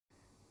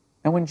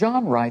Now, when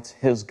John writes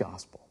his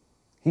gospel,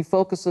 he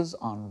focuses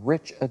on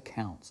rich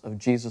accounts of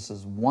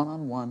Jesus'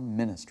 one-on-one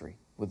ministry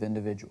with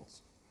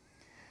individuals.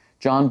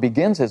 John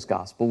begins his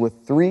gospel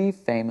with three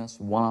famous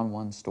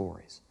one-on-one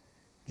stories: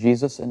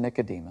 Jesus and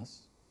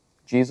Nicodemus,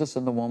 Jesus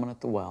and the woman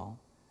at the well,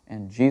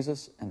 and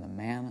Jesus and the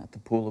man at the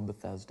pool of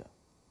Bethesda.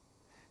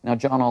 Now,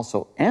 John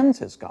also ends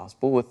his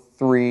gospel with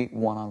three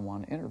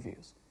one-on-one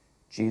interviews: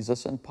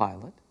 Jesus and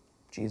Pilate,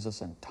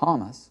 Jesus and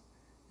Thomas,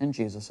 and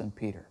Jesus and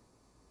Peter.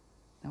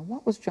 Now,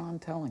 what was John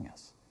telling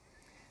us?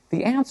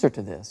 The answer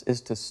to this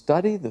is to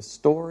study the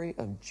story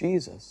of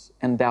Jesus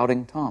and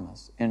doubting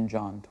Thomas in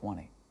John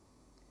 20.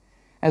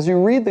 As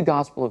you read the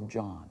Gospel of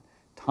John,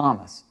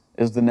 Thomas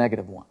is the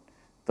negative one,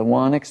 the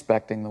one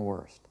expecting the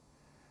worst.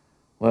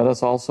 "Let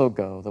us also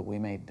go that we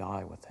may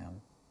die with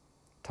him,"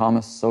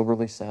 Thomas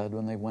soberly said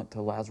when they went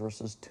to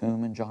Lazarus'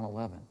 tomb in John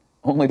 11,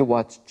 only to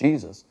watch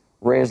Jesus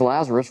raise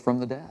Lazarus from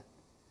the dead.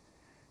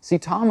 See,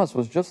 Thomas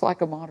was just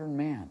like a modern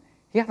man.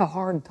 He had a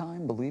hard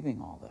time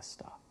believing all this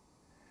stuff.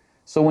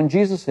 So when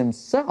Jesus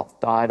himself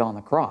died on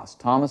the cross,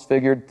 Thomas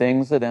figured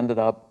things had ended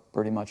up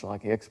pretty much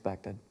like he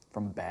expected,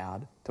 from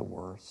bad to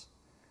worse.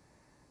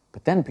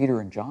 But then Peter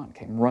and John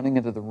came running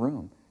into the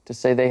room to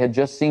say they had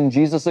just seen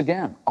Jesus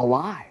again,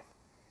 alive.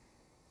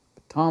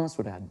 But Thomas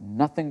would have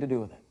nothing to do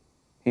with it.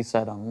 He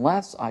said,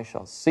 "Unless I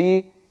shall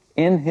see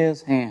in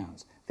his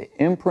hands the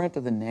imprint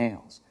of the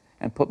nails,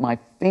 and put my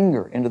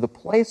finger into the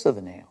place of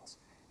the nails,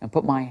 and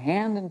put my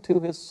hand into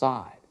his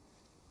side,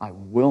 I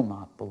will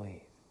not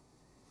believe."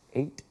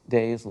 8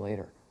 days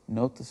later,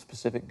 note the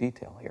specific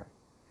detail here,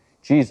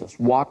 Jesus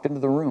walked into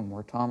the room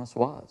where Thomas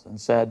was and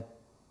said,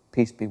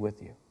 "Peace be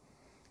with you."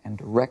 And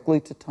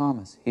directly to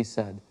Thomas, he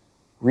said,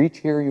 "Reach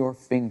here your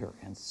finger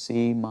and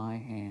see my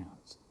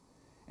hands.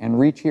 And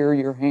reach here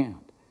your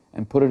hand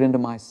and put it into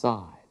my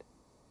side.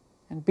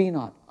 And be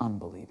not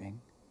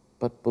unbelieving,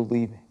 but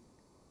believing."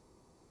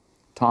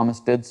 Thomas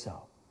did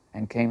so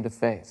and came to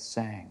faith,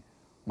 saying,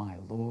 "My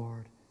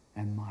Lord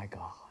and my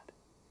God."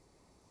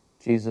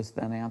 Jesus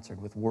then answered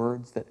with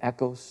words that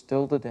echo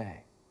still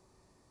today,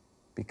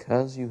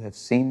 "Because you have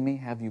seen me,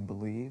 have you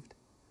believed?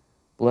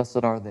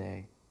 Blessed are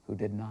they who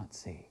did not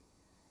see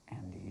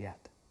and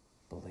yet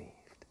believe."